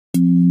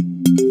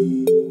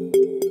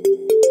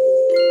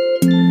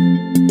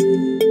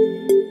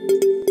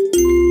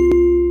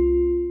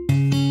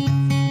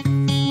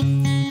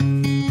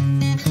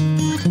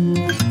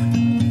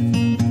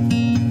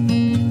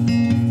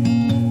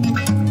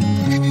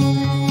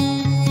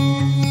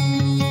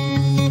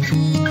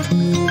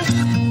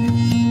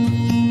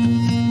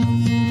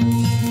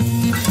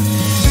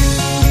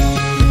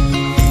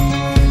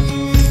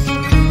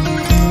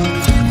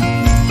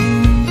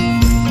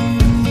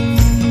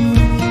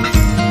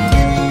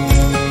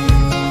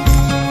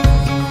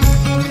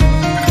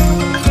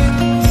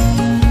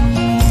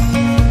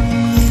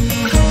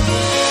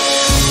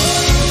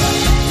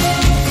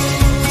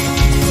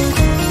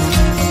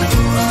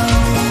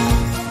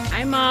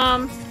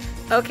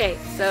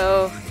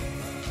So,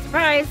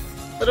 surprise,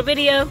 little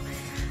video.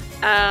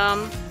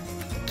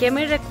 ¿Qué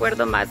me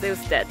recuerdo más de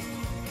usted?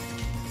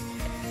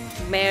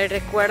 Me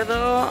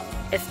recuerdo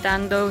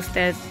estando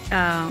usted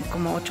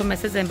como 8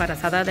 meses de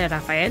embarazada de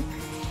Rafael,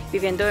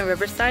 viviendo en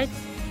Riverside,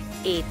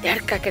 y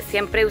terca que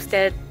siempre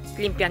usted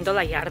limpiando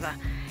la yarda.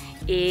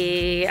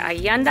 Y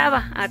ahí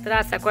andaba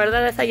atrás, ¿se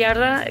acuerda de esa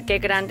yarda que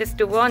grande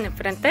estuvo en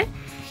frente?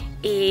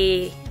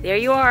 Y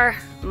there you are,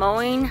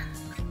 mowing,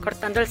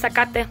 cortando el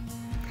zacate.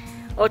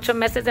 8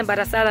 meses de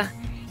embarazada,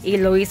 y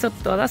lo hizo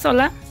toda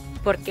sola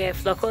porque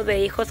flojo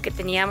de hijos que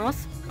teníamos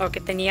o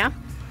que tenía.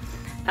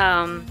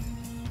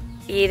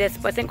 Y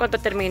después, en cuanto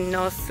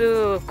terminó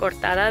su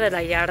cortada de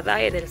la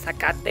yarda y del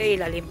zacate y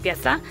la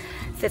limpieza,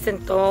 se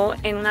sentó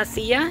en una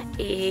silla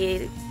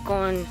y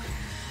con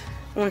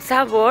un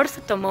sabor se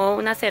tomó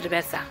una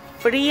cerveza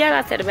fría,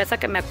 la cerveza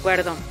que me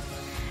acuerdo,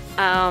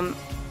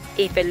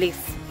 y feliz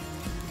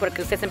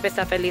porque usted siempre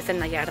está feliz en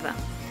la yarda.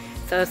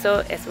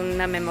 Eso es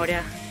una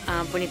memoria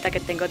bonita que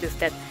tengo de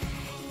usted.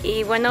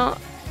 Y bueno,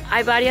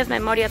 hay varias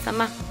memorias,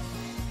 mamá,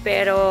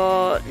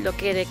 pero lo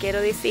que le quiero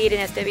decir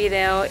en este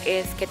video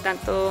es que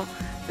tanto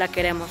la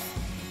queremos,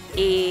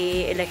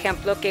 y el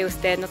ejemplo que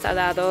usted nos ha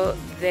dado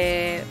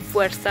de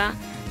fuerza,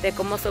 de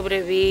cómo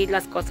sobrevivir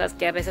las cosas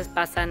que a veces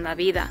pasan en la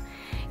vida.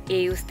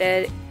 Y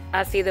usted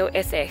ha sido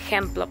ese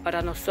ejemplo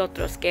para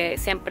nosotros, que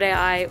siempre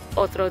hay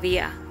otro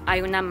día,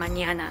 hay una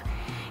mañana,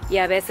 y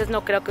a veces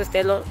no creo que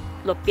usted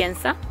lo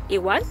piensa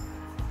igual.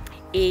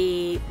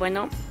 Y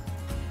bueno,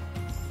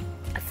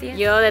 así es.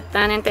 Yo de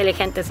tan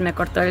inteligente se me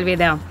cortó el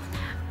video,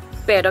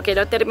 pero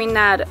quiero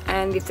terminar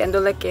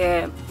diciéndole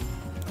que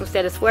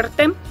usted es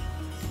fuerte,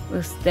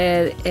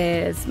 usted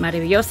es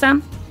maravillosa,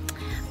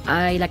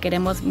 y la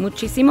queremos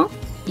muchísimo,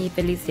 y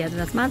feliz Día de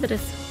las Madres.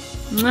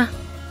 ¡Mua!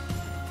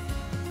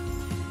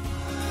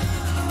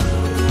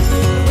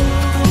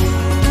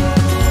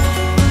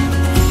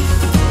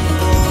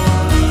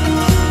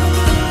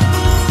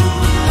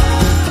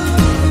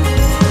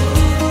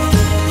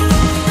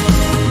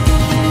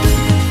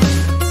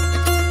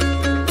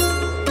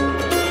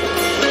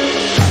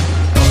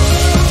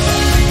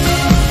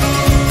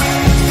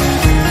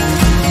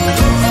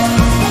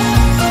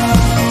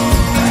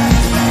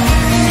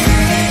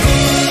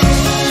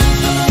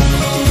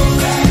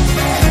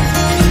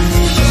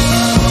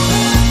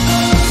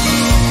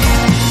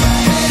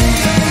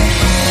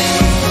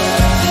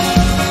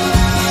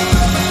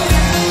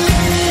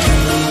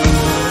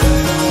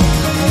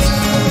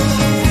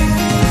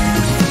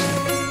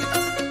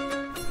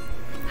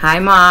 Hi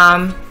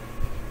mom.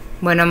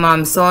 Bueno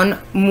mom, son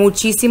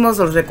muchísimos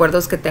los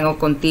recuerdos que tengo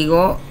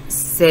contigo.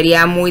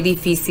 Sería muy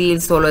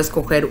difícil solo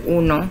escoger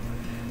uno.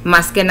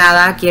 Más que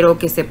nada quiero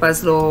que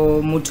sepas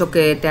lo mucho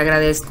que te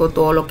agradezco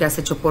todo lo que has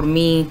hecho por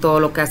mí, todo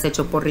lo que has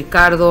hecho por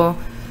Ricardo,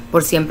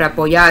 por siempre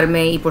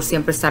apoyarme y por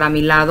siempre estar a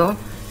mi lado.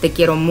 Te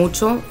quiero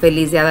mucho,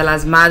 feliz Día de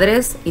las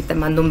Madres y te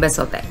mando un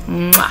besote.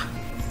 ¡Mua!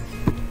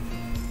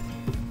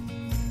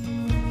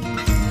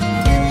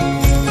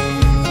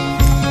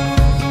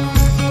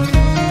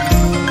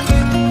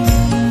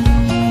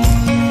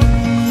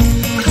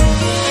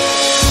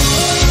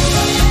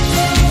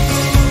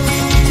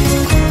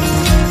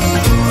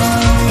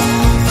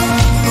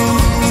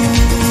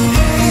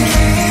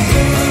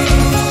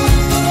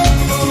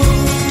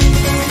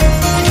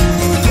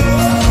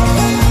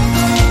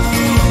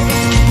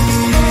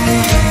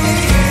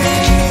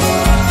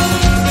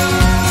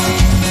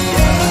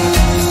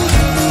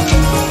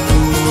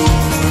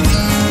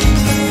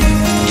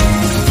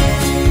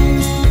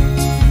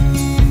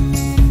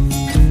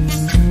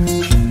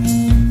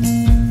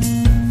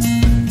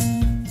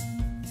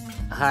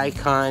 Hi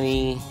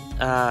Connie,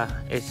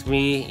 it's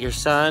me, your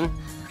son.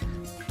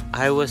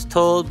 I was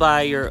told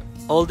by your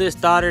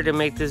oldest daughter to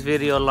make this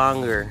video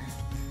longer.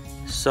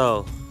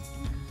 So,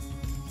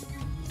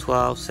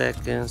 12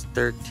 seconds,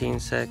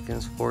 13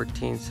 seconds,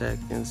 14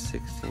 seconds,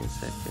 16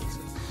 seconds.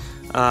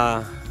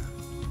 A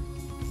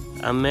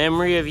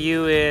memory of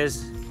you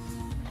is...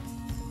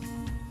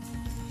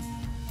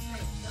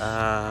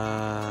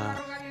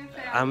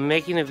 I'm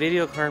making a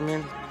video,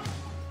 Carmen.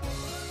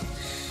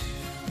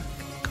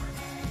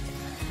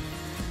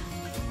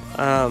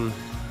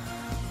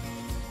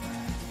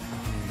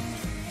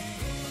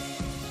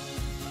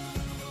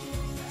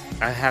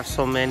 I have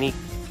so many.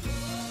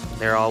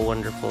 They're all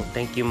wonderful.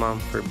 Thank you, Mom,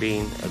 for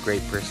being a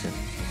great person.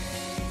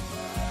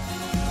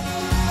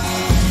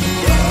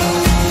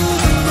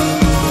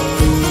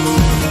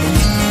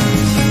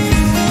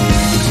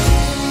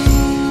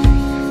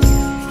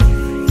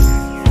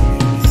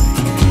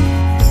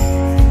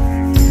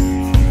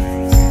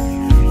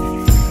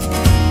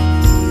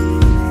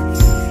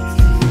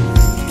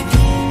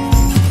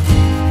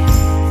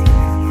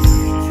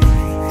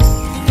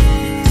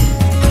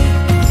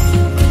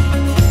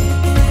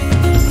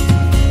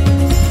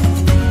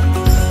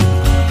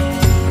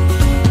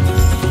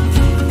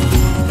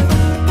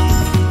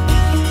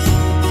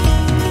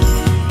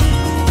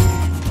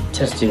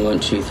 Testing 1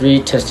 2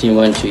 3, testing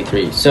 1 2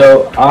 3.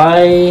 So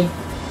I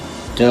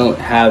don't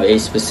have a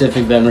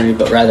specific memory,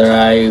 but rather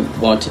I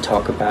want to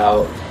talk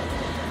about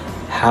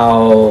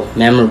how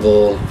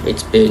memorable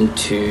it's been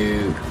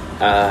to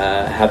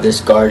have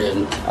this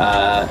garden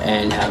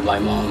and have my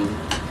mom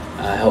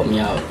help me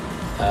out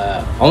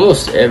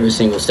almost every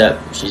single step.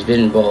 She's been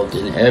involved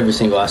in every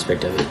single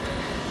aspect of it,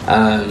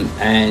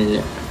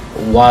 and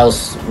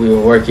whilst we were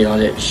working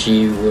on it,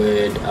 she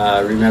would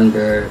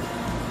remember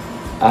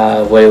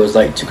what it was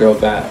like to grow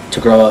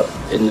up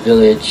in the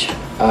village,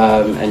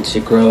 and to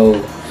grow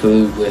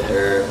food with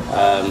her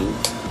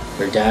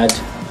dad,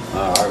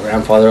 our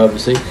grandfather,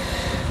 obviously.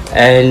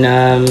 And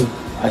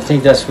I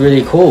think that's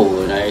really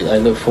cool, and I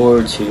look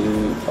forward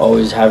to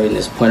always having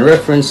this point of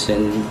reference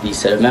and these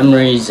set of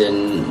memories.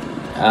 And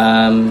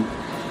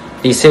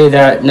they say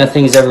that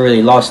nothing's ever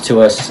really lost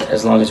to us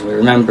as long as we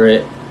remember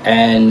it,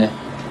 and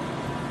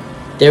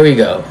there we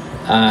go.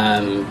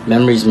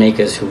 Memories make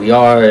us who we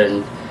are,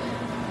 and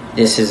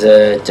this is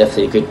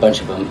definitely a good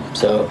bunch of them.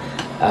 So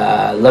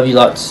love you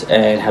lots,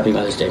 and happy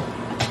Mother's Day.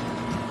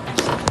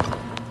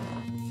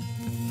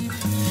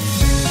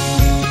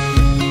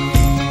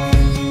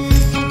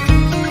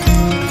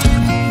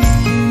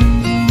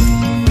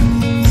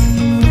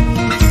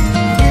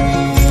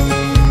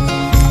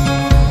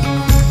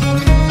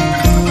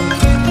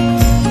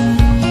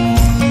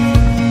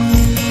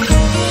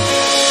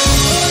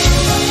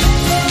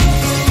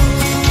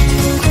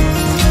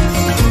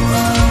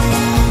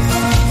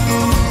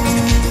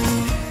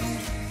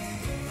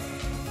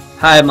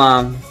 Hi,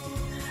 Mom.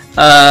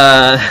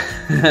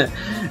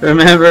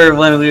 Remember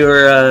when we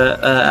were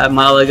at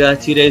Malaga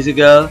 2 days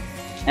ago,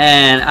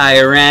 and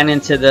I ran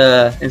into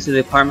the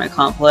apartment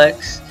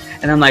complex,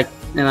 and I'm like,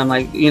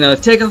 you know,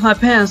 take off my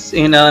pants,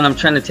 you know, and I'm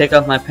trying to take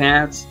off my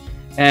pants,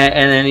 and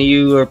then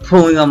you were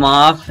pulling them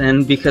off,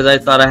 and because I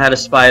thought I had a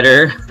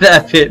spider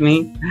that bit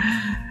me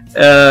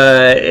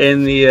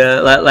in the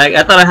like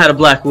I thought I had a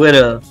black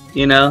widow,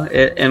 you know,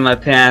 in my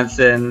pants,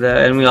 and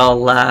we all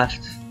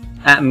laughed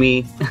at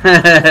me,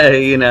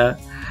 you know,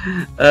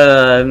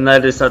 and I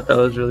just thought that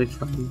was really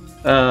funny.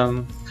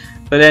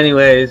 But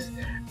anyways,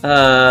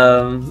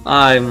 I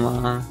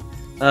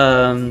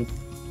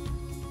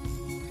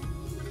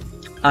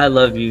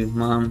love you,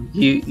 Mom.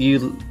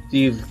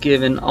 You've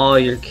given all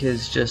your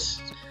kids just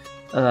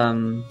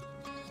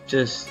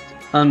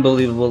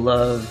unbelievable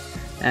love,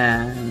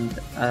 and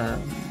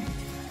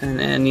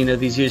you know,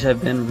 these years have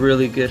been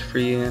really good for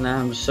you, and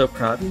I'm so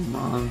proud of you,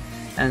 Mom.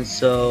 And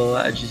so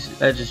I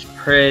just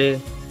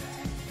pray,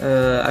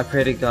 I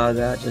pray to God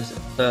that just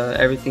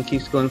everything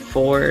keeps going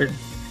forward,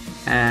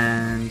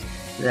 and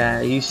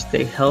that you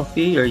stay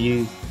healthy, or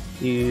you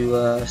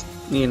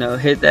know,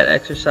 hit that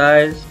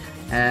exercise,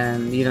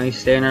 and you know, you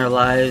stay in our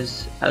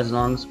lives as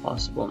long as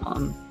possible,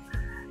 Mom.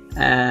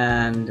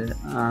 And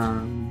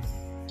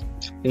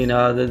you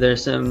know,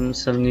 there's some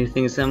new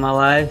things in my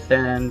life,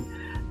 and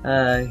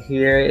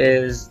here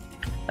is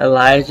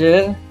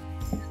Elijah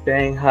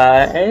saying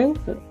hi,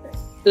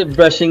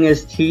 brushing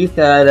his teeth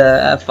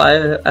at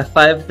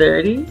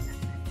 5:30,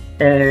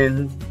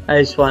 and I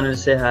just wanted to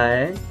say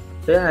hi.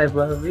 Say hi,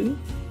 Bobby.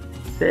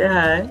 Say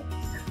hi.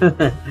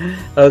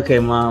 Okay,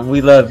 Mom, we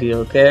love you,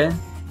 okay?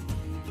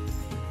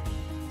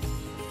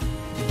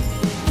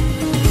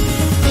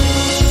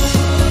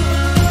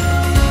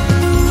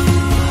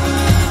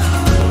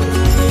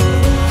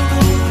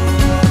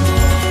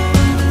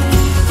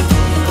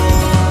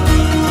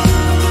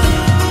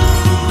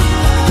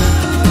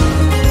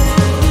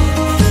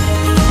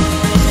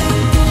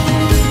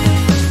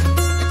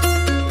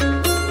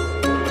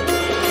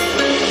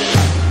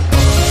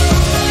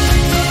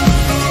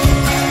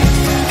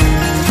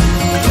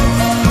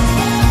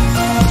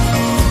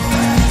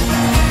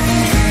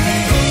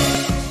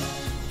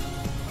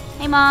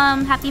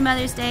 Mom, happy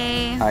Mother's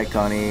Day. Hi,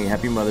 Connie.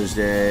 Happy Mother's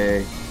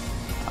Day.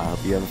 I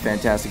hope you have a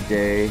fantastic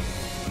day.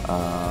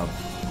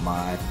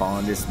 My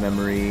fondest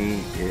memory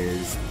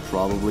is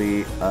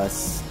probably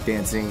us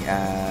dancing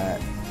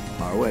at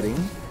our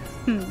wedding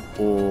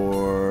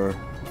or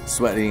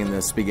sweating in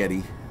the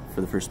spaghetti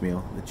for the first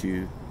meal that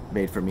you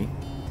made for me.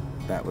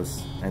 That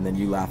was, and then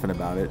you laughing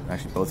about it.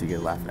 Actually, both of you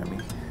laughing at me.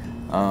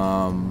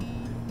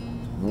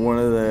 One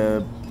of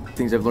the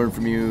things I've learned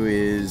from you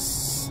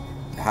is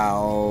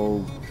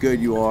how good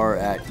you are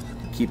at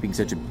keeping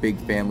such a big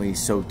family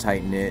so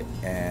tight-knit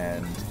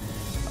and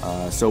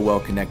so well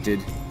connected,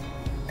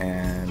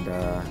 and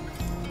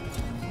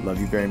love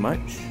you very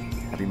much.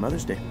 Happy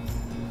Mother's Day.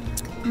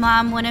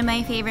 Mom, one of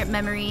my favorite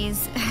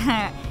memories,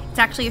 it's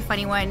actually a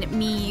funny one.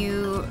 Me,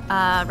 you,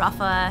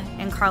 Rafa,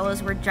 and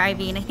Carlos were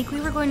driving. I think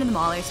we were going to the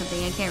mall or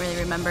something. I can't really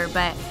remember,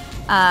 but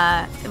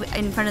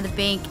in front of the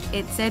bank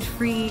it said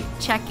free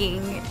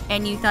checking,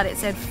 and you thought it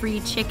said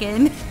free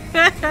chicken.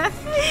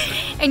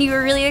 And you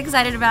were really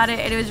excited about it,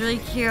 and it was really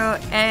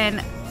cute,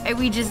 and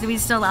we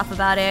still laugh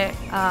about it.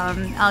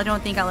 I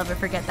don't think I'll ever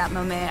forget that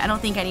moment. I don't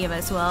think any of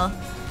us will.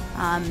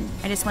 I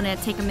just want to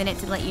take a minute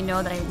to let you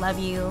know that I love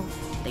you,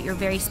 that you're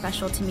very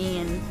special to me,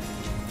 and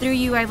through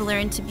you I've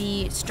learned to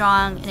be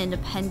strong and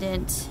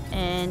independent,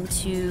 and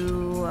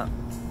to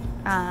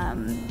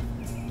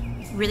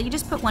really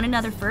just put one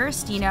another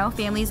first. You know,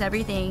 family's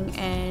everything,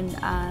 and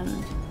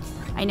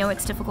I know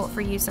it's difficult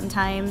for you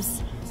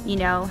sometimes, you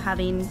know,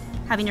 having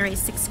to raise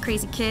 6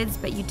 crazy kids,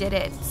 but you did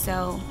it.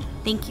 So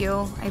thank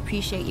you. I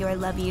appreciate you. I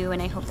love you,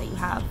 and I hope that you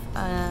have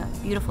a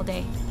beautiful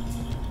day.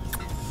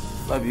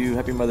 Love you.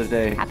 Happy Mother's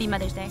Day. Happy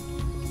Mother's Day.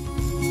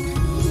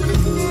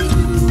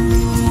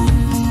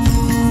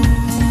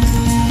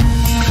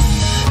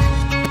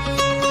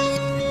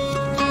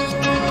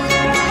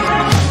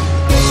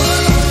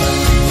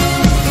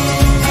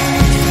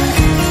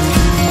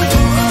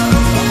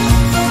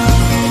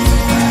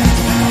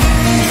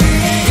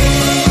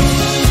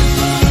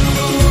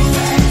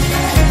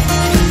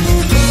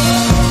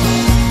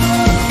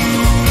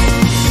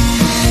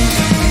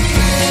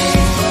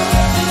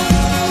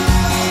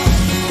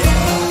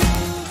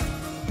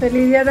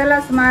 Feliz Día de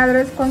las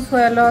Madres,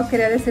 Consuelo.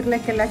 Quería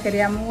decirle que la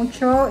quería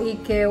mucho y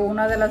que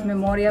una de las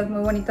memorias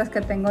muy bonitas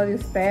que tengo de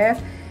usted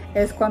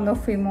es cuando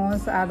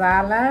fuimos a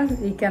Dallas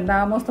y que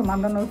andábamos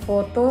tomándonos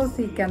fotos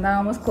y que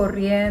andábamos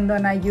corriendo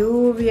en la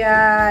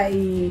lluvia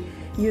y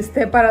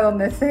usted para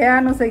donde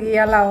sea nos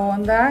seguía la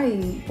onda,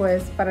 y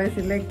pues para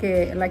decirle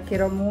que la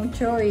quiero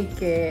mucho y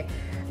que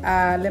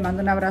le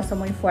mando un abrazo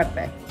muy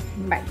fuerte.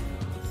 Bye.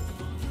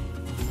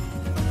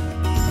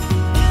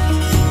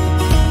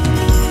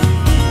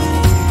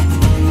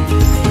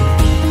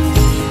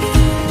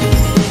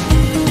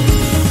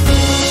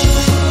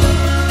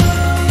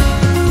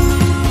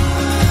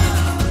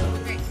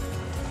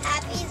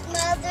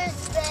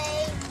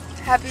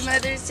 Happy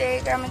Mother's Day,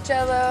 Grandma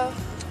Jello.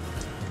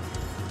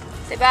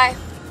 Say bye.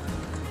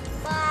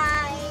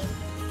 Bye.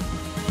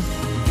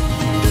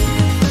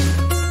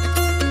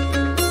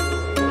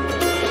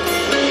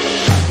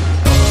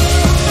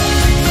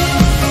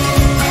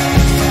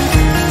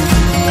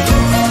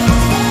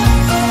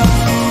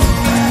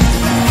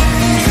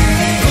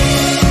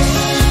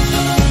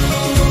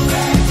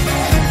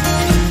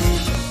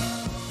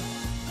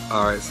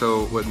 Alright,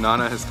 so what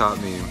Nana has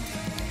taught me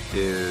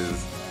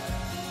is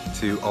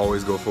to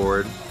always go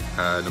forward,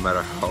 no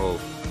matter how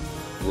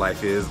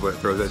life is, what it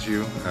throws at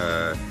you,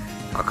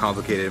 how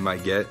complicated it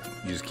might get.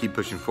 You just keep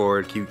pushing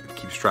forward, keep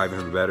striving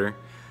for better,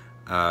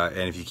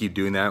 and if you keep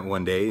doing that,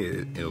 one day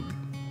it'll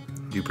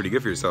do pretty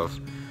good for yourself.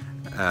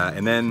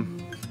 And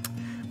then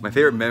my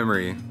favorite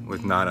memory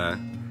with Nana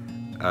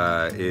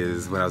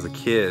is when I was a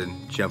kid,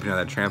 jumping on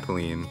that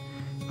trampoline,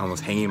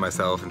 almost hanging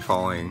myself and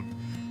falling,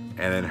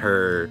 and then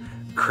her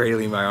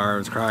cradling my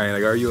arms, crying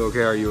like, "Are you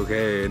okay? Are you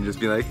okay?" And just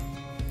be like,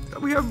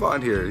 "We have a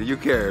bond here. You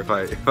care if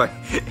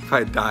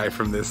I die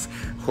from this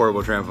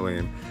horrible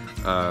trampoline."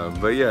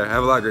 But yeah, I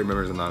have a lot of great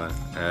memories of Nana,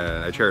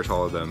 and I cherish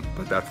all of them.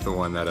 But that's the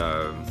one that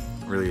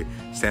really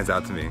stands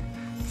out to me.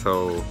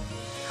 So,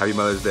 happy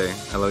Mother's Day.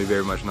 I love you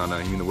very much, Nana.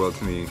 You mean the world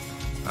to me,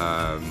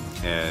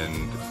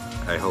 and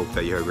I hope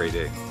that you have a great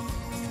day.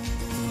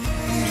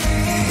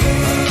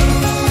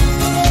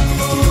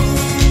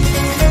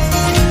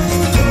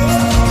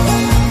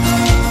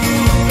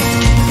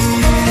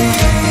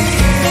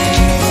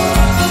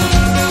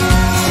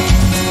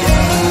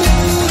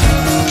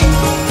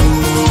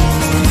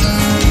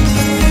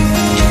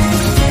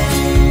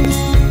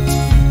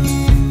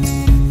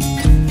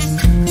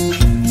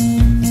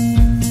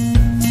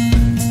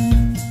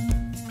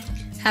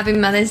 Happy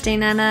Mother's Day,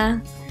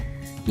 Nana.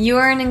 You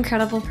are an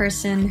incredible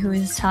person who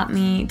has taught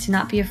me to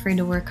not be afraid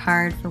to work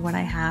hard for what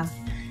I have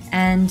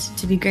and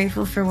to be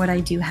grateful for what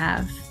I do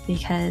have,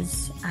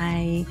 because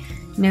I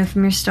know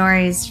from your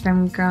stories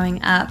from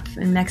growing up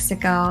in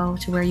Mexico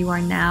to where you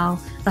are now,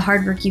 the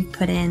hard work you've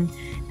put in,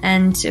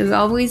 and to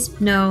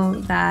always know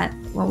that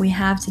what we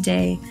have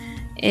today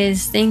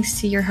is thanks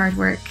to your hard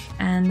work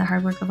and the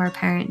hard work of our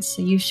parents.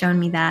 So you've shown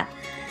me that,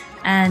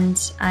 and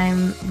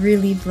I'm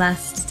really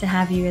blessed to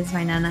have you as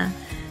my Nana.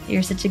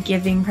 You're such a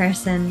giving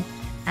person,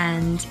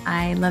 and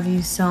I love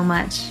you so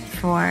much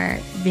for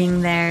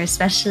being there.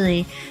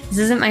 Especially, this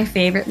isn't my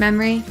favorite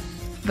memory,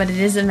 but it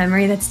is a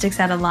memory that sticks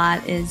out a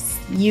lot, is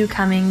you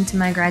coming to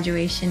my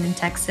graduation in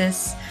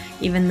Texas,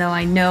 even though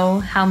I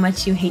know how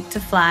much you hate to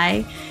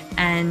fly,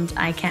 and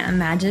I can't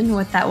imagine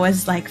what that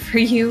was like for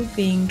you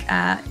being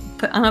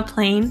put on a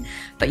plane,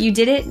 but you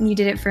did it, and you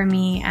did it for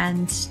me,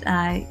 and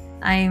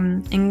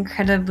I'm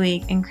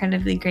incredibly,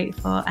 incredibly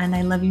grateful, and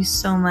I love you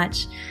so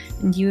much.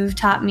 And you've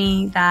taught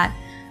me that,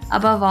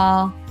 above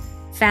all,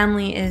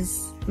 family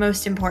is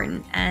most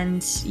important,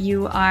 and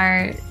you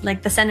are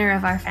like the center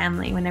of our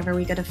family. Whenever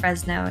we go to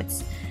Fresno,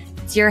 it's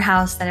your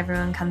house that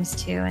everyone comes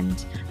to,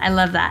 and I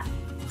love that.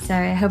 So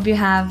I hope you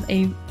have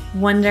a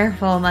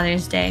wonderful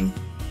Mother's Day.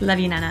 Love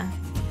you, Nana.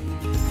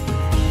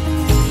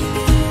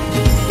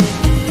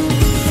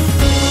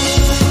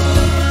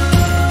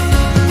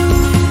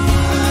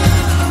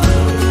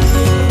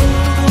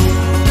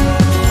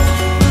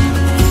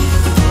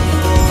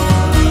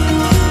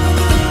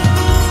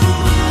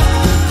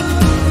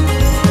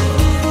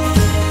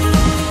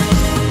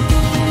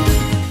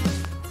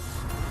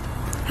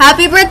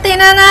 Happy birthday,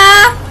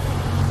 Nana!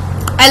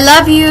 I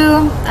love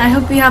you. I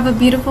hope you have a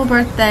beautiful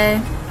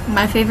birthday.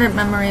 My favorite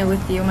memory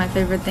with you, my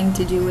favorite thing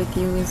to do with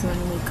you is when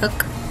we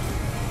cook.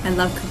 I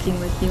love cooking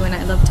with you, and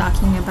I love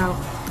talking about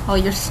all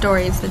your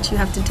stories that you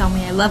have to tell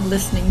me. I love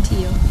listening to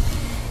you.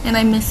 And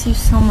I miss you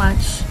so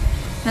much.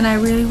 and I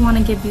really want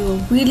to give you a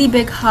really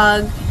big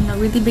hug and a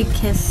really big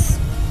kiss,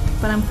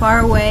 but I'm far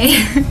away.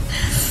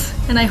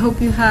 And I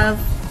hope you have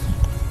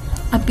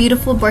a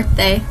beautiful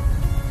birthday,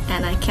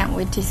 and I can't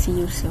wait to see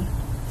you soon.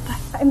 Bye.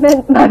 I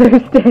meant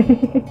Mother's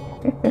Day.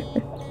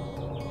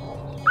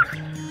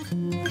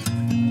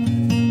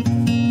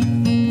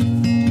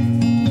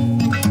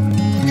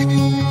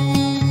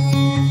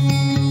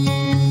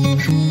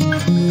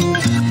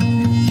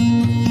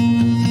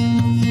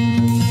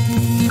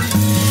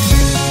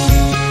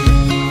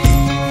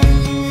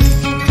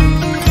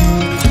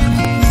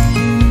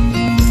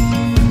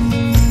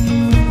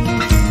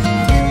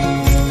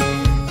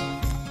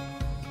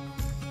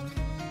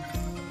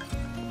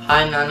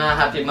 Hi Nana,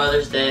 happy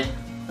Mother's Day.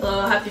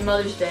 Hello, happy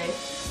Mother's Day.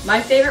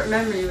 My favorite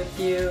memory with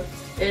you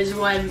is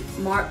when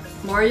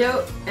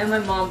Mario and my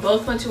mom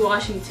both went to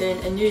Washington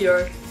and New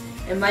York,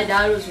 and my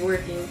dad was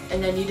working,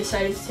 and then you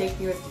decided to take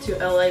me to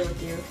LA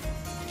with you.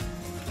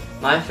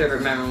 My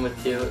favorite memory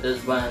with you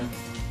is when,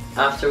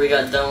 after we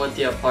got done with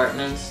the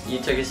apartments, you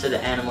took us to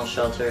the animal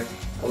shelter,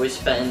 and we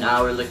spent an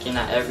hour looking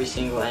at every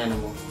single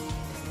animal.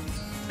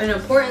 An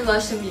important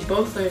lesson we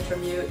both learned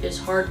from you is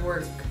hard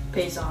work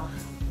pays off.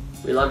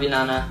 We love you,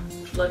 Nana.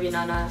 Love you,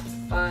 Nana.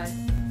 Bye.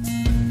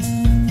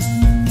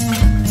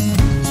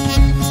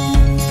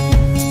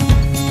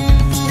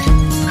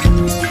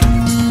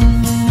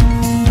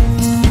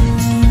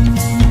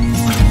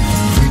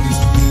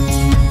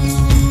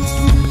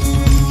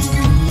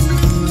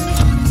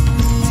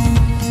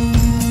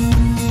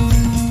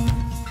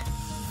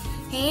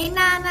 Hey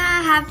Nana,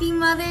 happy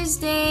Mother's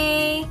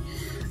Day.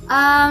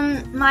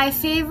 My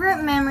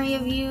favorite memory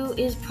of you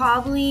is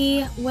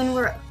probably when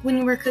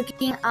we were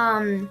cooking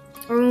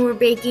or when we were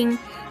baking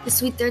the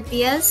sweet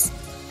tortillas,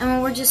 and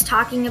when we're just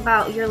talking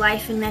about your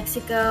life in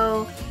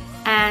Mexico,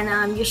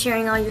 and you're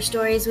sharing all your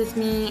stories with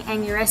me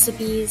and your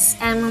recipes,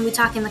 and when we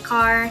talk in the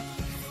car.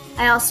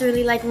 I also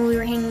really like when we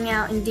were hanging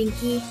out in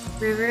Dinky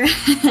River.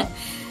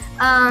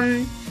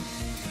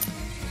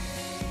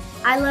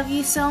 I love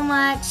you so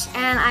much,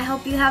 and I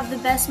hope you have the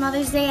best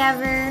Mother's Day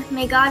ever.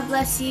 May God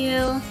bless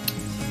you.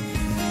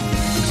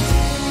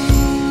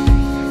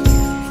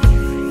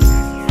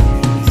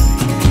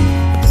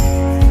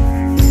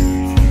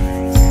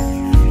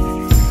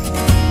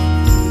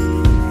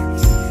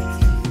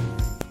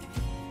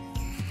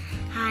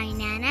 Hi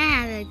Nana,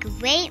 have a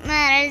great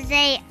Mother's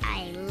Day.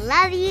 I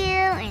love you,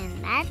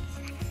 and that's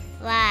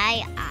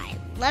why I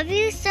love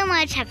you so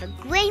much. Have a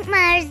great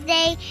Mother's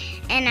Day,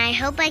 and I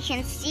hope I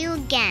can see you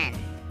again.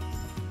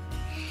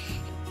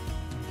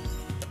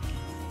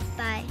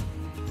 Bye.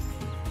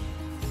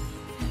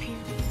 Love you.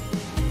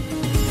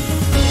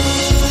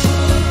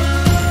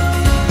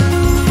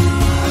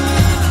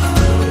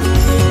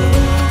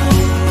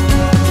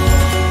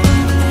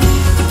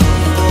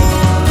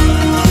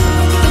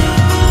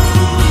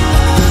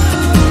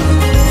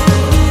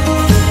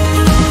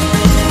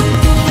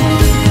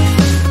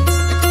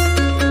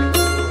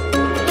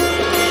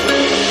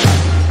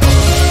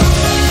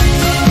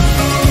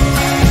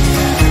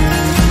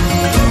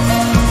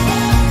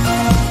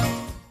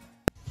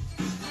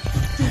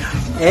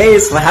 Hey,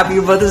 so happy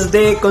Mother's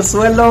Day,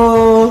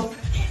 Consuelo!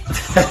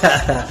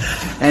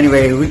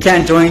 Anyway, we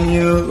can't join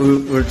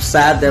you. We're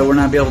sad that we're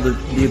not able to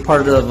be a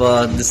part of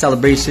the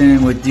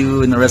celebration with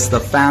you and the rest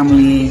of the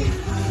family.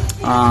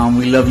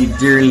 We love you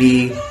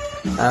dearly.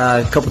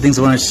 A couple things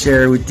I want to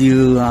share with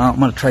you. I'm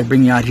going to try to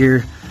bring you out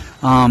here.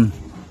 I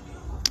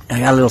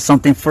got a little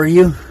something for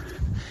you.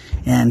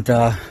 And,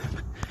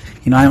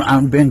 you know,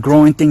 I've been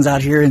growing things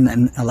out here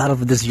in a lot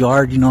of this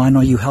yard. You know, I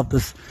know you helped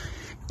us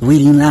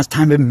weeding last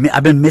time.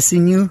 I've been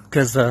missing you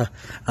because a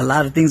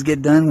lot of things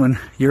get done when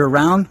you're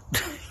around.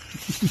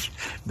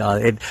 No,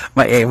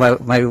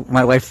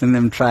 my wife and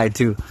them tried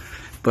too.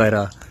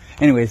 But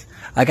anyways,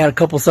 I got a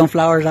couple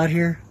sunflowers out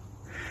here.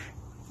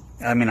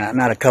 I mean,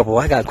 not a couple.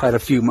 I got quite a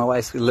few. My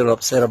wife's a little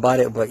upset about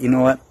it, but you know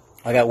what?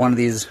 I got one of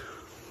these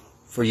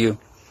for you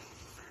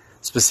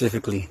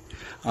specifically.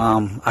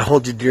 I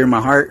hold you dear in my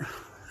heart.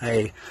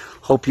 I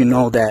hope you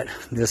know that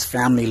this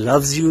family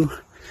loves you.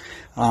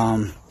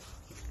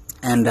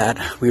 And that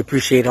we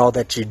appreciate all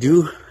that you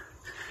do.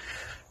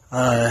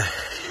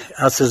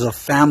 Us as a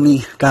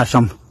family, gosh,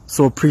 I'm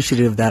so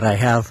appreciative that I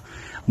have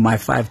my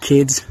 5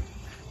 kids.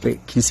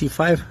 Wait, can you see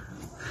 5?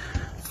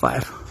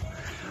 5.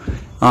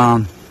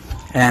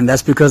 And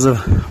that's because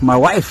of my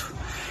wife.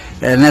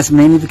 And that's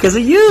mainly because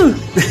of you.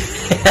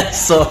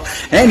 So,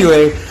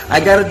 anyway, I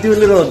gotta do a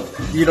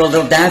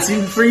little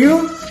dancing for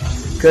you.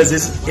 Because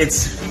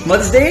it's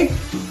Mother's Day.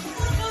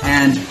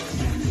 And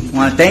I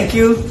want to thank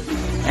you.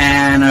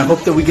 And I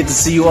hope that we get to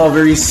see you all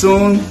very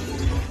soon,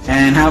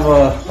 and have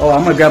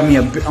I'm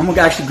gonna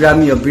actually grab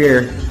me a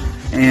beer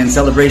in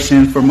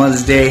celebration for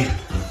Mother's Day,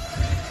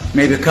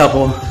 maybe a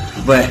couple.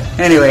 But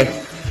anyway,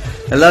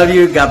 I love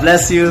you. God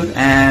bless you,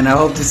 and I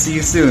hope to see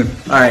you soon.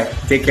 All right,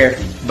 take care.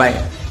 Bye.